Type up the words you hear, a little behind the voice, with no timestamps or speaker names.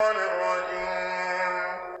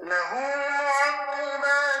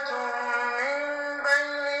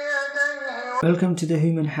Welcome to the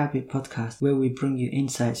Human Habit Podcast, where we bring you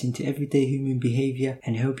insights into everyday human behavior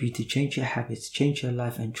and help you to change your habits, change your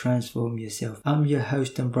life, and transform yourself. I'm your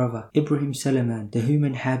host and brother, Ibrahim Salaman, the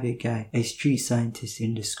Human Habit Guy, a street scientist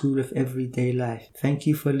in the School of Everyday Life. Thank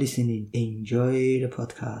you for listening. Enjoy the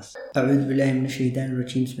podcast. أعوذ بالله من الشيطان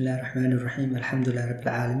الرجيم. بسم الله الرحمن الرحيم. الحمد لله رب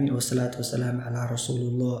العالمين والصلاة والسلام على رسول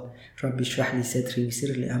الله. رب اشرح لي صدري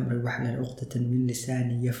ويسر لي أمري واحلل عقدة من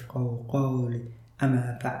لساني يفقهوا قولي.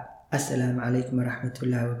 أما بعد. Assalamu alaikum wa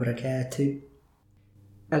rahmatullahi wa barakatuh.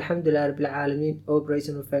 Alhamdulillah Rabbil Alameen. All praise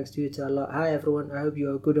and thanks to you to Allah. Hi everyone, I hope you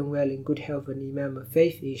are good and well, in good health and iman of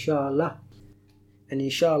faith, inshallah. And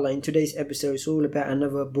inshallah, in today's episode, it's all about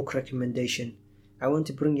another book recommendation. I want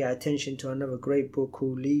to bring your attention to another great book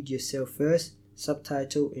called Lead Yourself First,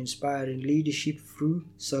 subtitle Inspiring Leadership Through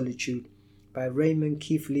Solitude, by Raymond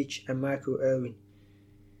Keith Leach and Michael Irwin.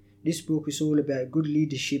 This book is all about good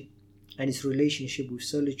leadership and its relationship with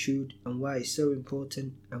solitude and why it's so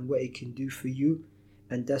important and what it can do for you,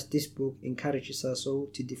 and thus this book encourages us all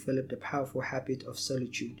to develop the powerful habit of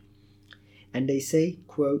solitude. And they say,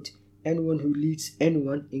 quote, anyone who leads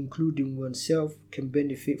anyone, including oneself, can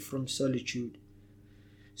benefit from solitude.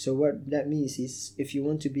 So what that means is, if you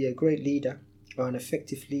want to be a great leader or an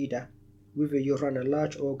effective leader, whether you run a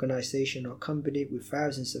large organization or company with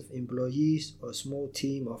thousands of employees, or a small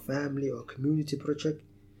team or family or community project,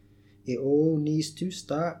 it all needs to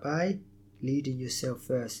start by leading yourself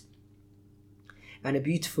first. And a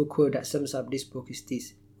beautiful quote that sums up this book is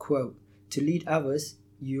this, quote, to lead others,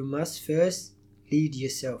 you must first lead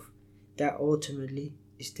yourself. That ultimately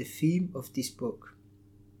is the theme of this book.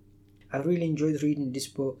 I really enjoyed reading this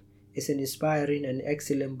book. It's an inspiring and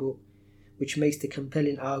excellent book which makes the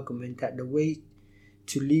compelling argument that the way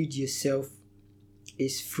to lead yourself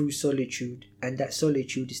is through solitude, and that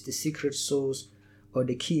solitude is the secret sauce or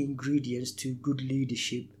the key ingredients to good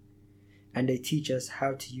leadership, and they teach us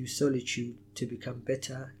how to use solitude to become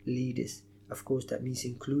better leaders. Of course, that means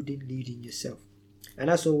including leading yourself. And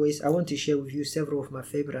as always, I want to share with you several of my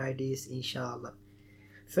favorite ideas, inshallah.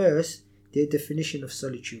 First, the definition of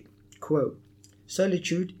solitude. Quote,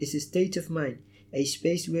 solitude is a state of mind, a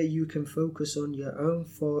space where you can focus on your own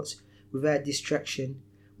thoughts without distraction,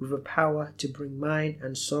 with a power to bring mind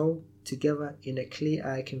and soul together in a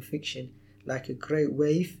clear-eyed conviction, like a great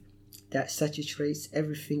wave that saturates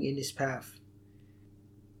everything in its path.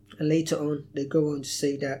 And later on, they go on to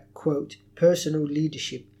say that, quote, personal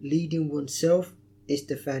leadership, leading oneself, is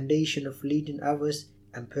the foundation of leading others,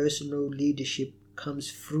 and personal leadership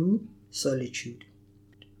comes through solitude.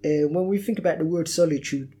 When we think about the word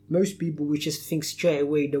solitude, most people will just think straight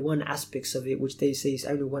away the one aspects of it, which they say is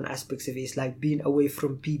only one aspect of it, is like being away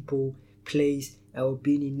from people, place, or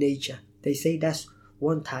being in nature. They say that's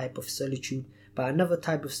one type of solitude, but another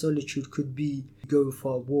type of solitude could be going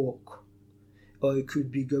for a walk, or it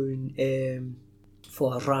could be going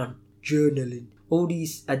for a run, journaling. All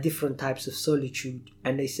these are different types of solitude,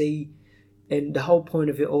 and they say, and the whole point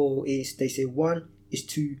of it all is, they say, one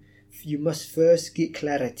is you must first get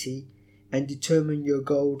clarity and determine your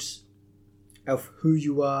goals of who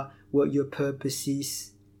you are, what your purpose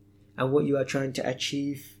is, and what you are trying to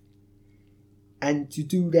achieve. And to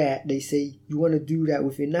do that, they say, you want to do that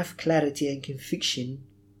with enough clarity and conviction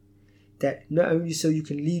that not only so you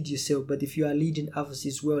can lead yourself, but if you are leading others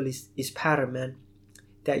as well, is paramount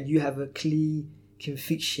that you have a clear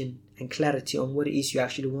conviction and clarity on what it is you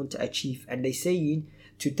actually want to achieve. And they say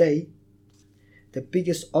today, the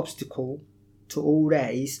biggest obstacle to all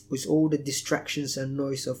that is all the distractions and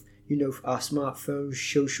noise of, our smartphones,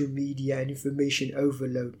 social media, and information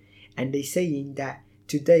overload. And they saying that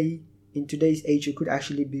today, in today's age, it could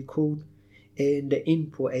actually be called in the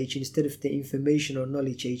input age instead of the information or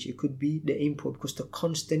knowledge age. It could be the input, because the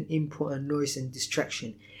constant input and noise and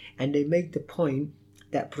distraction. And they make the point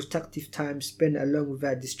that productive time spent alone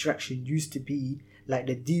without distraction used to be like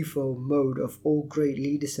the default mode of all great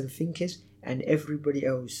leaders and thinkers and everybody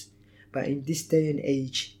else. But in this day and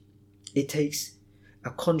age, it takes a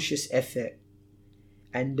conscious effort,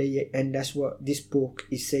 and that's what this book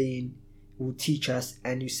is saying will teach us,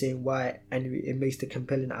 and you say why, and it makes the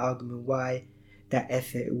compelling argument why that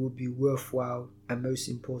effort would be worthwhile, and most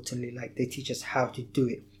importantly, like, they teach us how to do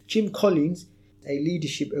it. Jim Collins, a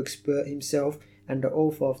leadership expert himself and the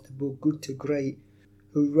author of the book Good to Great,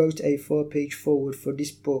 who wrote a 4-page foreword for this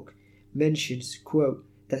book, mentions, quote,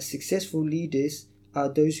 that successful leaders are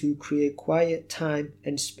those who create quiet time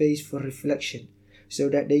and space for reflection so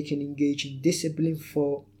that they can engage in disciplined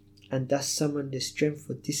thought and thus summon the strength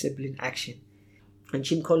for disciplined action. And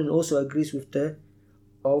Jim Collins also agrees with the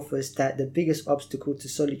authors that the biggest obstacle to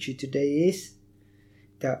solitude today is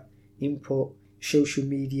that input social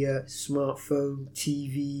media, smartphone,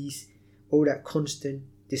 TVs, all that constant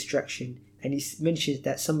distraction. And he mentions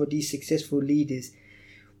that some of these successful leaders,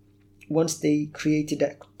 once they created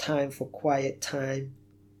that time for quiet time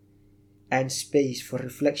and space for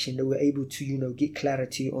reflection, they were able to, get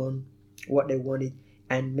clarity on what they wanted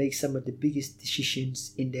and make some of the biggest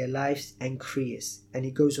decisions in their lives and careers. And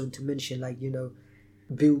he goes on to mention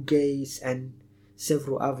Bill Gates and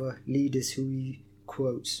several other leaders who he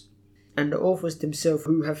quotes. And the authors themselves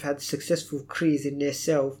who have had successful careers in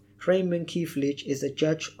themselves, Raymond Keith-Leach is a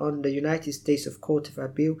judge on the United States Court of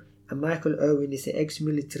Appeal, and Michael Owen is an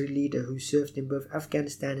ex-military leader who served in both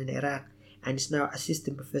Afghanistan and Iraq and is now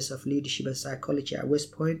assistant professor of leadership and psychology at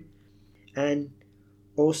West Point, and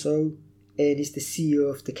also is the CEO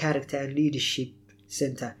of the Character and Leadership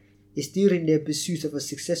Center. It's during their pursuit of a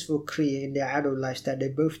successful career in their adult lives that they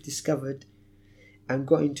both discovered and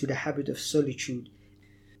got into the habit of solitude.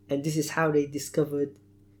 And this is how they discovered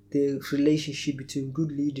the relationship between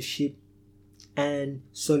good leadership and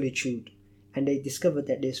solitude. And they discovered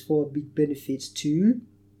that there's 4 big benefits to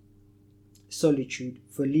solitude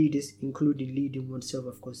for leaders, including leading oneself,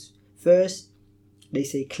 of course. First, they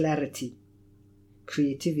say clarity,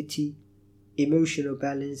 creativity, emotional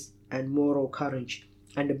balance, and moral courage.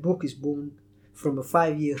 And the book is born from a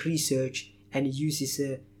 5-year research, and it uses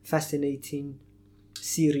a fascinating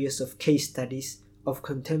series of case studies of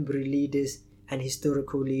contemporary leaders and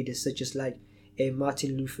historical leaders such as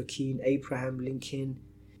Martin Luther King, Abraham Lincoln,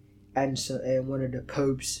 and one of the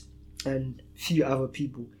popes and few other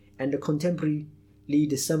people. And the contemporary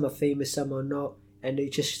leaders, some are famous, some are not, and they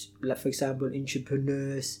just, for example,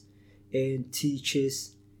 entrepreneurs and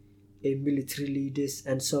teachers and military leaders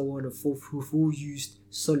and so on and forth, who've all used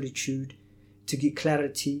solitude to get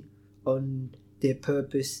clarity on their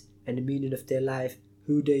purpose and the meaning of their life,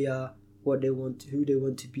 who they are, what they want, who they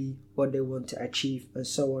want to be, what they want to achieve, and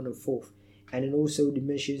so on and forth. And then also it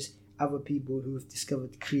mentions other people who have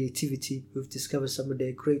discovered creativity, who have discovered some of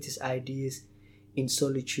their greatest ideas in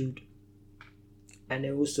solitude. And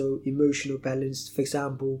then also emotional balance. For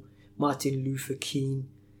example, Martin Luther King,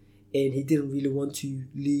 and he didn't really want to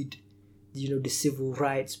lead the civil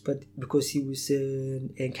rights, but because he was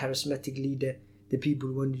a charismatic leader, the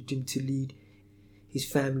people wanted him to lead. His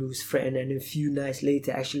family was threatened, and a few nights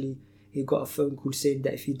later, actually, he got a phone call saying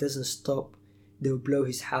that if he doesn't stop, they'll blow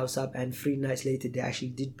his house up. And 3 nights later, they actually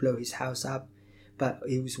did blow his house up. But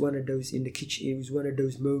it was one of those in the kitchen. It was one of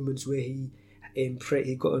those moments where he prayed.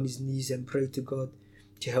 He got on his knees and prayed to God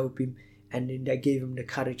to help him, and then that gave him the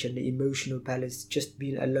courage and the emotional balance, just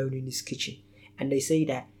being alone in his kitchen. And they say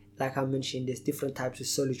that, like I mentioned, there's different types of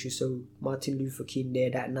solitude. So Martin Luther King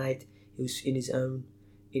there that night, he was in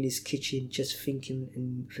his kitchen, just thinking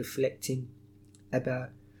and reflecting about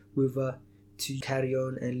whether to carry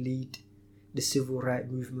on and lead the civil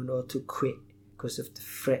rights movement or to quit because of the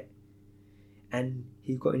threat. And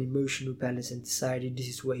he got an emotional balance and decided this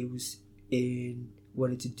is what he was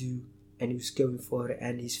wanted to do, and he was going for it.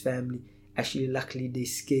 And his family, actually, luckily they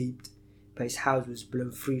escaped, but his house was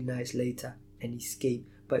blown 3 nights later and he escaped.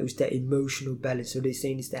 But it was that emotional balance. So they're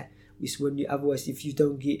saying is that when you, otherwise, if you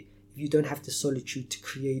don't have the solitude to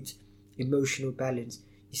create emotional balance,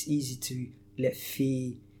 it's easy to let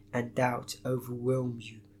fear and doubt overwhelm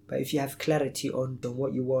you. But if you have clarity on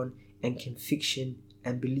what you want and conviction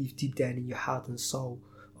and believe deep down in your heart and soul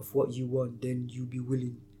of what you want, then you'll be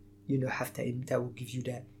willing, have that will give you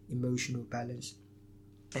that emotional balance.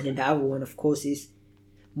 And then the other one, of course, is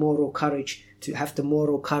moral courage. To have the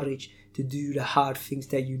moral courage to do the hard things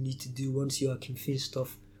that you need to do once you are convinced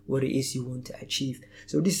of what it is you want to achieve.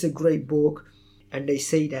 So this is a great book, and they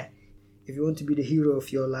say that if you want to be the hero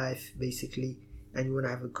of your life, basically, and you want to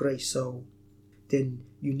have a great soul, then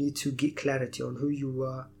you need to get clarity on who you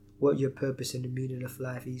are, what your purpose and the meaning of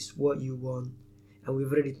life is, what you want. And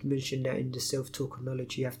we've already mentioned that in the self-talk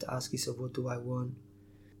knowledge, you have to ask yourself, what do I want?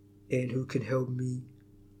 And who can help me?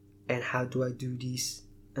 And how do I do this?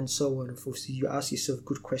 And so on and forth. So you ask yourself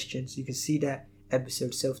good questions. You can see that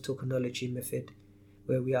episode, Self-Talk Knowledge Method,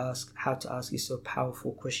 where we ask how to ask yourself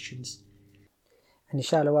powerful questions. And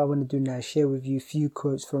inshallah, what I want to do now is share with you a few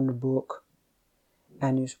quotes from the book,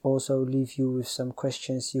 and also leave you with some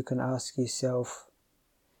questions you can ask yourself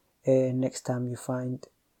next time you find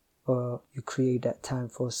or you create that time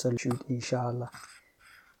for solitude, inshallah.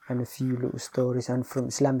 And a few little stories, and from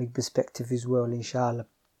Islamic perspective as well, inshallah.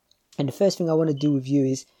 And the first thing I want to do with you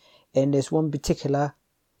is, and there's one particular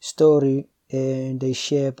story they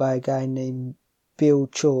share by a guy named Bill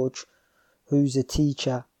George, who's a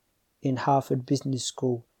teacher in Harvard Business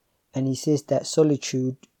School. And he says that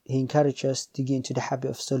solitude, he encourages us to get into the habit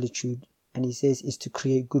of solitude. And he says is to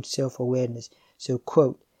create good self-awareness. So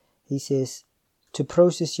quote, he says, to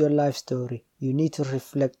process your life story, you need to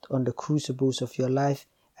reflect on the crucibles of your life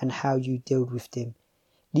and how you dealt with them.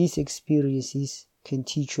 These experiences can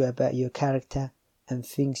teach you about your character and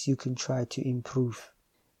things you can try to improve.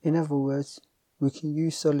 In other words, we can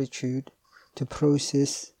use solitude to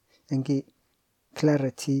process and get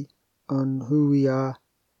clarity on who we are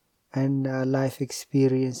and our life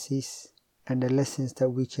experiences and the lessons that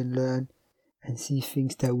we can learn and see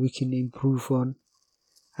things that we can improve on.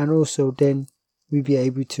 And also then we'll be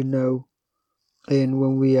able to know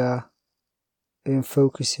when we are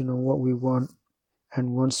focusing on what we want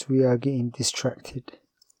and once we are getting distracted.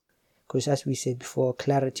 Because as we said before,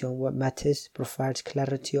 clarity on what matters provides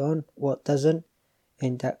clarity on what doesn't.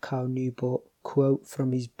 And that Cal Newport quote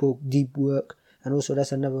from his book Deep Work, and also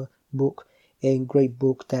that's another book, a great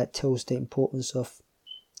book that tells the importance of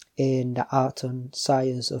the art and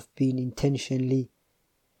science of being intentionally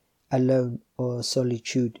alone or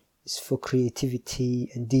solitude. It's for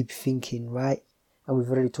creativity and deep thinking, right? And we've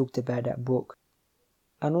already talked about that book.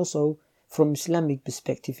 And also from Islamic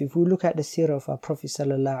perspective, if we look at the seerah of our Prophet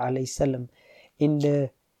Sallallahu Alaihi Wasallam, in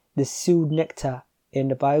the sealed nectar in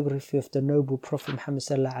the biography of the noble Prophet Muhammad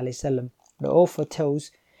Sallallahu Alaihi Wasallam, the author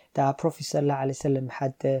tells that our Prophet Sallallahu Alaihi Wasallam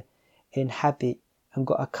had the habit and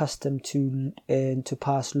got accustomed to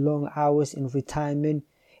pass long hours in retirement,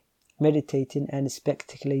 meditating and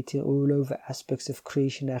speculating all over aspects of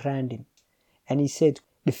creation around him. And he said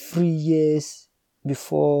the 3 years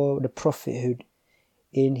before the prophethood,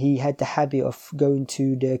 and he had the habit of going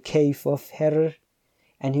to the cave of Hira,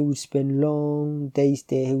 and he would spend long days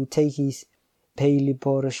there. He would take his paili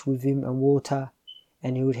porridge with him and water,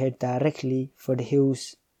 and he would head directly for the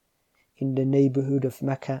hills in the neighborhood of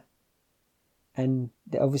Mecca. And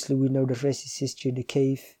obviously we know the rest is history, the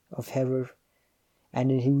cave of Hira. And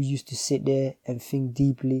then he used to sit there and think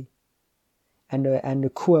deeply. And the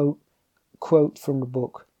quote from the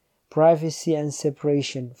book, privacy and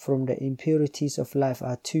separation from the impurities of life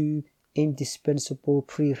are two indispensable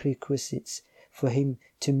prerequisites for him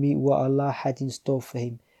to meet what Allah had in store for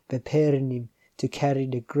him, preparing him to carry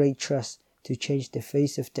the great trust to change the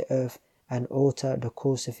face of the earth and alter the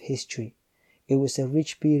course of history. It was a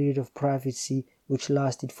rich period of privacy which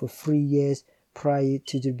lasted for 3 years prior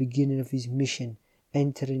to the beginning of his mission,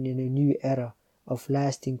 entering in a new era of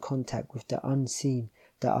lasting contact with the unseen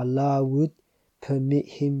that Allah would permit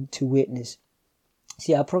him to witness.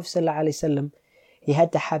 See, our Prophet ﷺ, he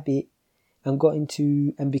had the habit and got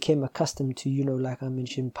into and became accustomed to, like I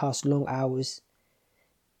mentioned, pass long hours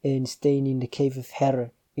and staying in the cave of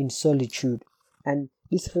Hira in solitude. And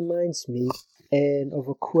this reminds me of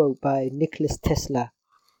a quote by Nicholas Tesla,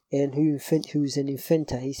 who's an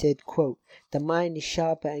inventor. He said, quote, the mind is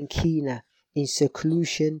sharper and keener in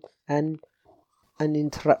seclusion and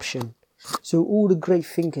uninterruption. So all the great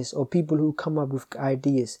thinkers or people who come up with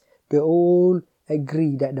ideas, they all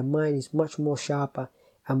agree that the mind is much more sharper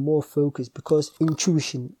and more focused, because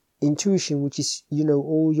intuition, which is,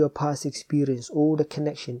 all your past experience, all the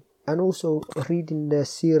connection. And also reading the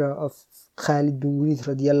seerah of Khalid bin Walid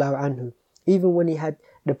radiallahu anhu, even when he had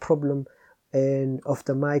the problem of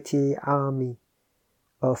the mighty army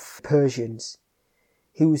of Persians,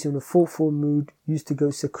 he was in a thoughtful mood, used to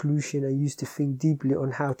go seclusion and used to think deeply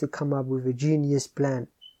on how to come up with a genius plan,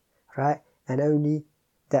 right? And only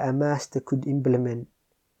that a master could implement.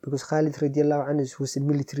 Because Khalid radiallahu anhu was a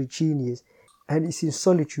military genius, and it's in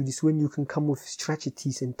solitude is when you can come up with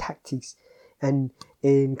strategies and tactics and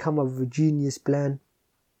come up with a genius plan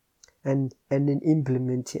and then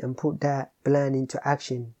implement it and put that plan into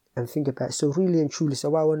action and think about it. So really and truly, so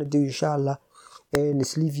what I want to do, inshallah, and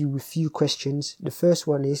let's leave you with a few questions. The first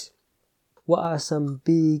one is, what are some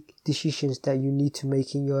big decisions that you need to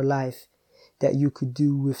make in your life that you could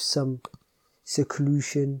do with some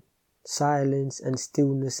seclusion, silence and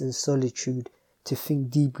stillness and solitude to think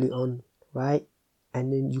deeply on, right?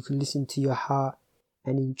 And then you can listen to your heart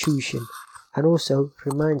and intuition. And also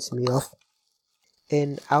reminds me of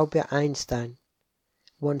Albert Einstein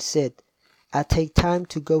once said, I take time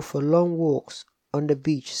to go for long walks on the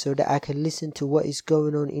beach so that I can listen to what is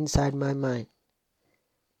going on inside my mind.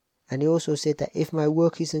 And he also said that if my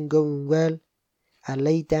work isn't going well, I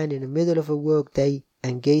lay down in the middle of a work day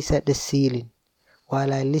and gaze at the ceiling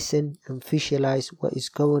while I listen and visualize what is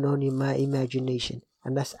going on in my imagination.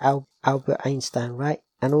 And that's Albert Einstein, right?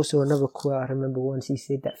 And also another quote I remember once, he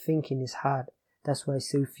said that thinking is hard. That's why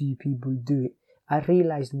so few people do it. I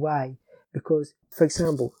realized why. Because, for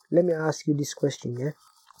example, let me ask you this question, yeah?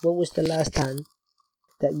 When was the last time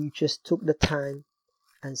that you just took the time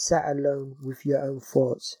and sat alone with your own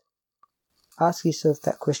thoughts? Ask yourself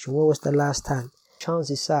that question. When was the last time?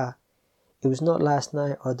 Chances are It was not last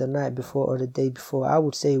night or the night before or the day before. I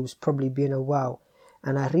would say it was probably been a while.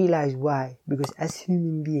 And I realized why. Because as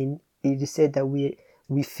human beings, it is said that we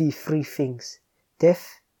fear three things: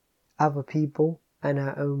 death, other people, and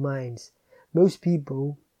our own minds. Most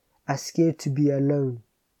people are scared to be alone,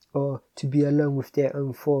 or to be alone with their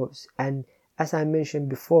own thoughts. And as I mentioned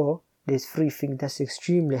before, there's three things that's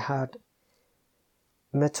extremely hard: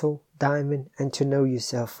 metal, diamond, and to know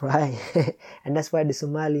yourself, right? And that's why the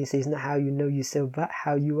Somalian says, not how you know yourself, but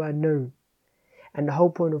how you are known. And the whole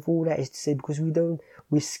point of all that is to say, because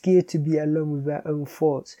we're scared to be alone with our own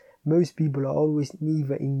thoughts. Most people are always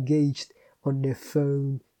neither engaged on their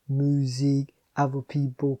phone, music, other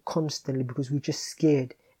people, constantly, because we're just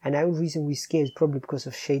scared. And the only reason we're scared is probably because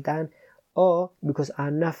of shaitan, or because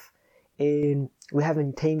our nafs, we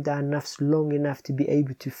haven't tamed our nafs long enough to be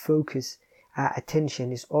able to focus. Our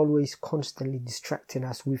attention is always constantly distracting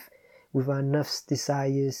us with our nafs,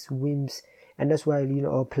 desires, whims. And that's why,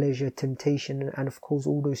 our pleasure, temptation, and of course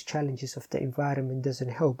all those challenges of the environment doesn't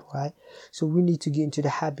help, right? So we need to get into the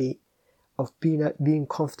habit of being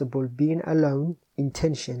comfortable, being alone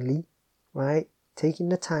intentionally, right? Taking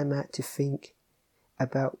the time out to think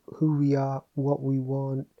about who we are, what we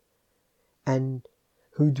want, and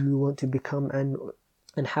who do we want to become,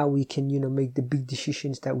 and how we can, make the big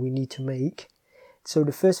decisions that we need to make. So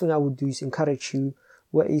the first thing I would do is encourage you,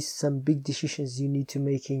 what is some big decisions you need to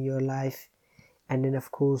make in your life? And then,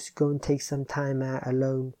 of course, go and take some time out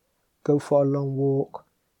alone. Go for a long walk,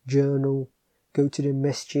 journal, go to the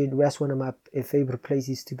masjid. That's one of my favorite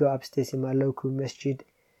places to go upstairs in my local masjid.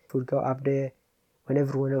 I would go up there when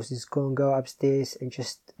everyone else is gone, go upstairs, and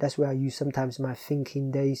that's where I use sometimes my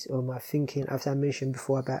thinking days, or my thinking, as I mentioned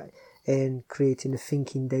before, about creating a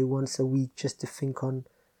thinking day once a week, just to think on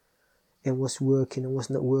and what's working and what's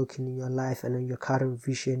not working in your life, and on your current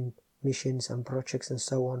vision, missions and projects, and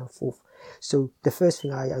so on and forth. So the first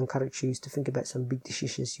thing I encourage you is to think about some big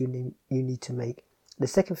decisions you need to make. The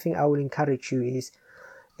second thing I will encourage you is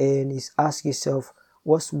ask yourself,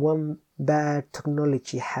 what's one bad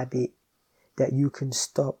technology habit that you can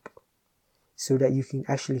stop, so that you can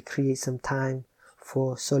actually create some time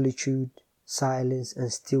for solitude, silence,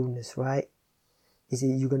 and stillness, right? Is it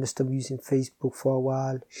you're going to stop using Facebook for a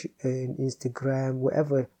while, Instagram,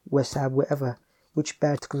 whatever, WhatsApp, whatever? Which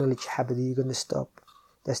bad technology habit are you going to stop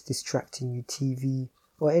that's distracting you, TV,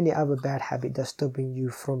 or any other bad habit that's stopping you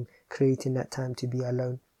from creating that time to be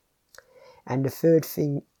alone? And the third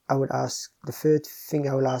thing I will ask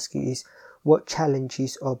you is, what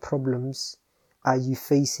challenges or problems are you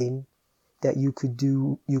facing that you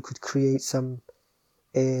could create some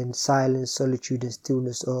silence, solitude, and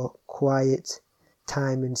stillness, or quiet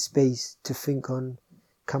time and space to think on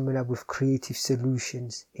coming up with creative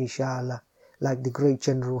solutions, inshallah. Like the great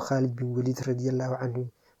General Khalid bin Walid radiallahu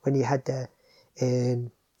anhu, when he had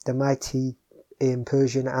the mighty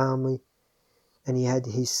Persian army, and he had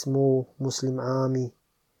his small Muslim army,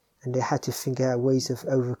 and they had to think out ways of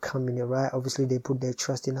overcoming it, right? Obviously they put their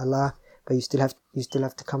trust in Allah, but you still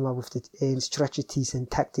have to come up with the strategies and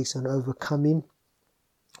tactics on overcoming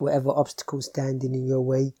whatever obstacles standing in your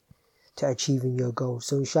way to achieving your goal.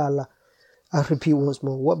 So inshallah, I'll repeat once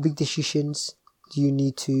more, what big decisions do you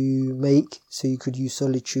need to make so you could use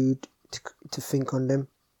solitude to think on them?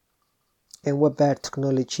 And what bad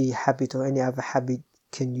technology habit or any other habit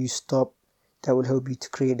can you stop that will help you to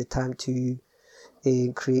create the time to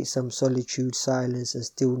create some solitude, silence, and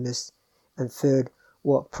stillness? And third,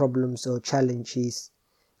 what problems or challenges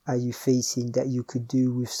are you facing that you could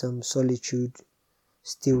do with some solitude,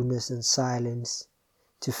 stillness, and silence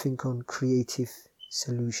to think on creative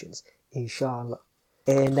solutions, inshallah.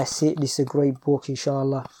 And that's it. This is a great book,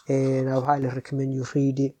 inshallah, and I highly recommend you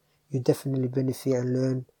read it. You definitely benefit and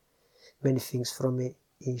learn many things from it,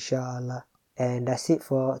 inshallah. And that's it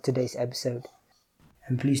for today's episode.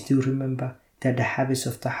 And please do remember that the habits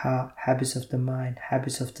of the heart, habits of the mind,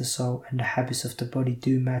 habits of the soul, and the habits of the body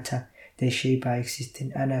do matter. They shape our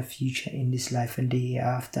existence and our future in this life and the year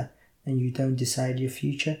after. And you don't decide your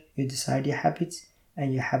future, you decide your habits,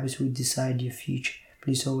 and your habits will decide your future.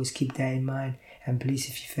 Please always keep that in mind. And please,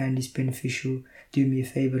 if you found this beneficial, do me a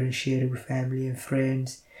favor and share it with family and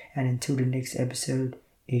friends. And until the next episode,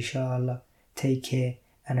 inshallah, take care,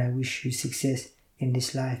 and I wish you success in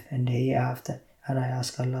this life and the hereafter. And I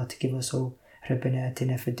ask Allah to give us all ربنا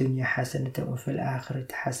آتنا في الدنيا حسنة وفي الآخرة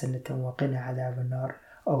حسنة وقنا عذاب النار.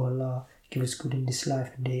 Oh Allah, give us good in this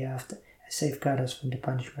life and the hereafter, and safeguard us from the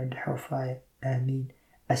punishment of the hellfire. Ameen.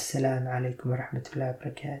 Assalamu alaikum wa rahmatullahi wa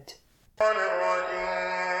barakatuh.